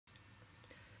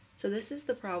So this is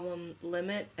the problem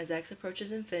limit as x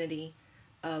approaches infinity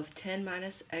of 10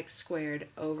 minus x squared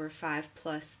over 5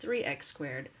 plus 3x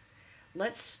squared.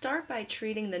 Let's start by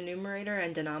treating the numerator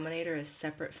and denominator as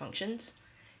separate functions.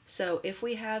 So if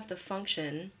we have the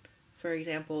function, for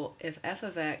example, if f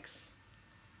of x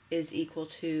is equal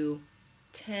to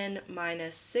 10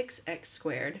 minus 6x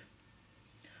squared,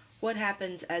 what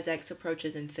happens as x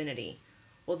approaches infinity?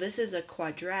 Well, this is a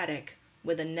quadratic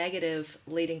with a negative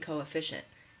leading coefficient.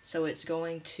 So it's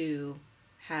going to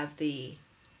have the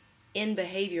in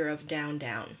behavior of down,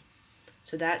 down.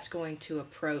 So that's going to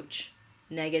approach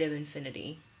negative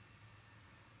infinity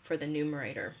for the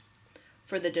numerator.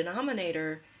 For the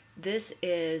denominator, this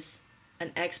is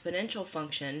an exponential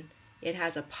function. It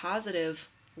has a positive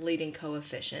leading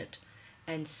coefficient.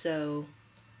 And so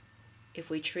if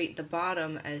we treat the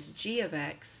bottom as g of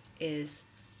x is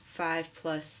 5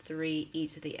 plus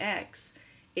 3e to the x,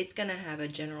 it's going to have a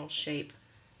general shape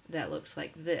that looks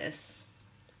like this.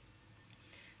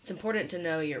 It's important to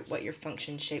know what your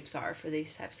function shapes are for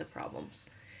these types of problems.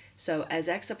 So as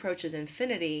x approaches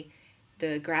infinity,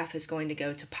 the graph is going to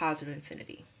go to positive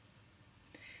infinity.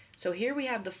 So here we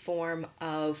have the form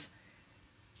of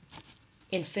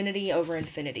infinity over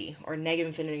infinity, or negative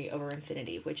infinity over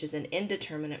infinity, which is an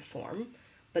indeterminate form,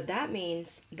 but that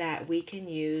means that we can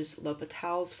use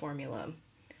L'Hopital's formula,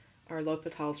 or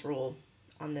L'Hopital's rule,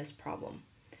 on this problem.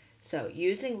 So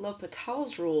using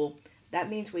L'Hopital's rule, that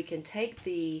means we can take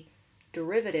the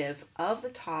derivative of the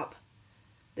top,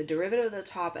 and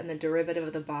the derivative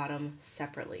of the bottom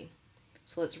separately.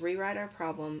 So let's rewrite our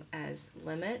problem as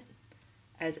limit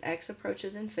as x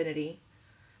approaches infinity.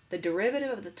 The derivative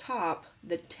of the top,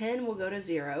 the 10 will go to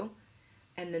 0,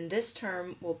 and then this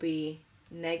term will be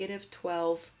negative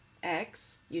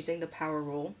 12x, using the power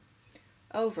rule,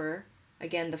 over,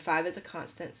 again, the 5 is a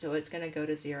constant, so it's going to go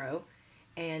to 0,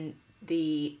 and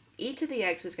the e to the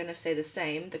x is going to stay the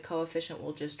same. The coefficient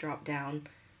will just drop down,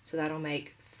 so that'll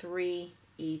make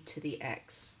 3e to the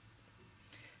x.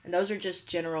 And those are just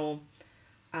general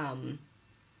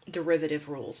derivative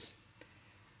rules.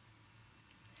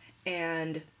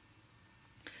 And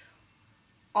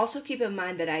also keep in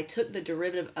mind that I took the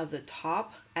derivative of the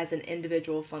top as an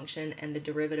individual function and the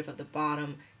derivative of the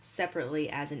bottom separately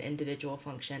as an individual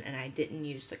function, and I didn't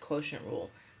use the quotient rule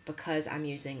because I'm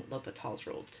using L'Hopital's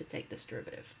rule to take this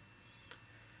derivative.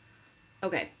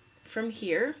 Okay, from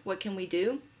here, what can we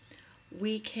do?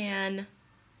 We can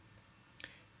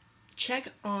check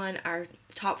on our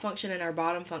top function and our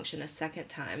bottom function a second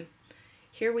time.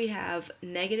 Here we have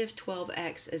negative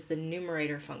 12x as the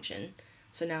numerator function.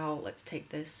 So now let's take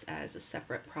this as a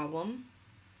separate problem.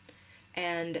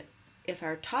 And if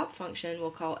our top function,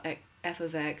 we'll call f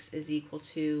of x is equal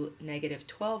to negative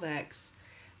 12x,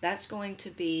 that's going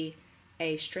to be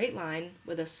a straight line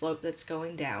with a slope that's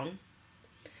going down.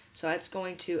 So that's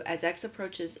going to, as x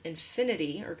approaches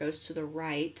infinity, or goes to the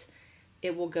right,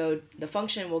 the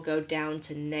function will go down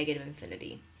to negative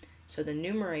infinity. So the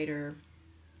numerator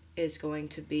is going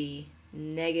to be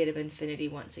negative infinity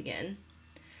once again.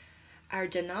 Our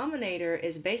denominator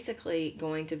is basically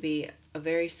going to be a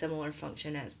very similar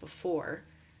function as before,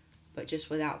 but just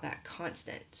without that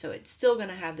constant. So it's still going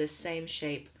to have this same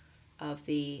shape of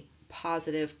the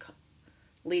positive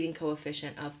leading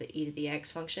coefficient of the e to the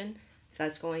x function. So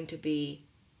that's going to be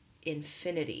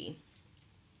infinity.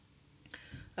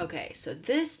 Okay, so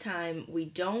this time we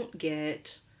don't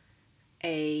get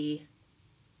an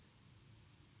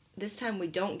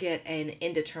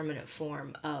indeterminate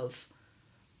form of,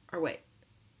 or wait,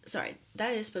 sorry,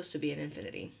 that is supposed to be an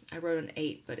infinity. I wrote an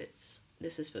 8, but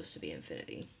this is supposed to be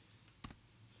infinity.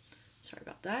 Sorry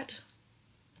about that.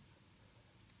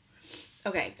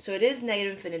 Okay, so it is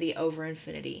negative infinity over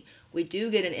infinity. We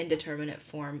do get an indeterminate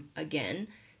form again,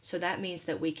 so that means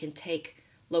that we can take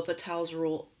L'Hopital's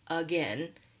rule again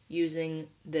using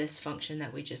this function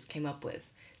that we just came up with.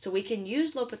 So we can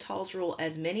use L'Hopital's rule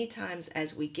as many times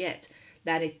as we get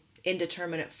that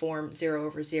indeterminate form 0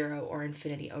 over 0 or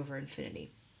infinity over infinity.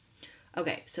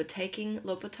 Okay, so taking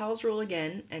L'Hopital's rule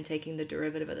again and taking the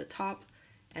derivative of the top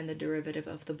and the derivative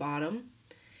of the bottom,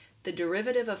 the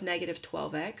derivative of negative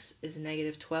 12x is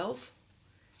negative 12,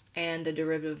 and the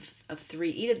derivative of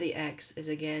 3e to the x is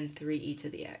again 3e to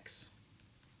the x.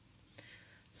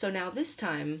 So now this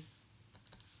time,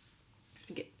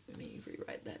 let me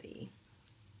rewrite that e.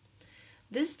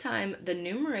 This time the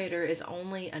numerator is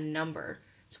only a number,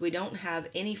 so we don't have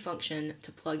any function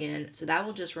to plug in, so that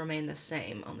will just remain the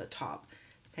same on the top,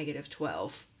 negative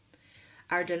 12.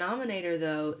 Our denominator,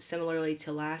 though, similarly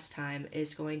to last time,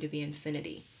 is going to be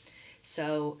infinity.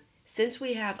 So since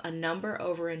we have a number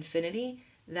over infinity,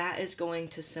 that is going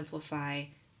to simplify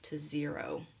to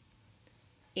 0.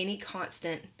 any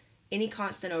constant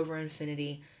over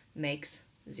infinity makes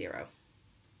 0.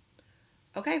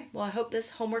 Okay, well, I hope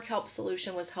this homework help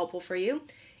solution was helpful for you.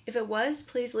 If it was,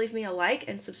 please leave me a like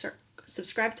and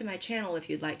subscribe to my channel if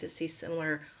you'd like to see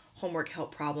similar homework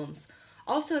help problems.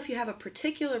 Also, if you have a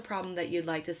particular problem that you'd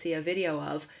like to see a video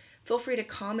of, feel free to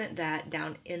comment that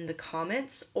down in the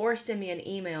comments or send me an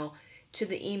email to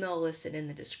the email listed in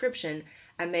the description.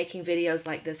 I'm making videos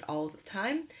like this all the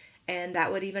time, and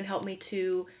that would even help me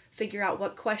to figure out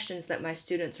what questions that my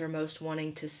students are most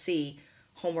wanting to see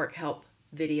homework help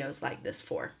videos like this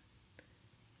for.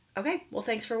 Okay, well,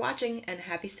 thanks for watching and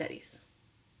happy studies.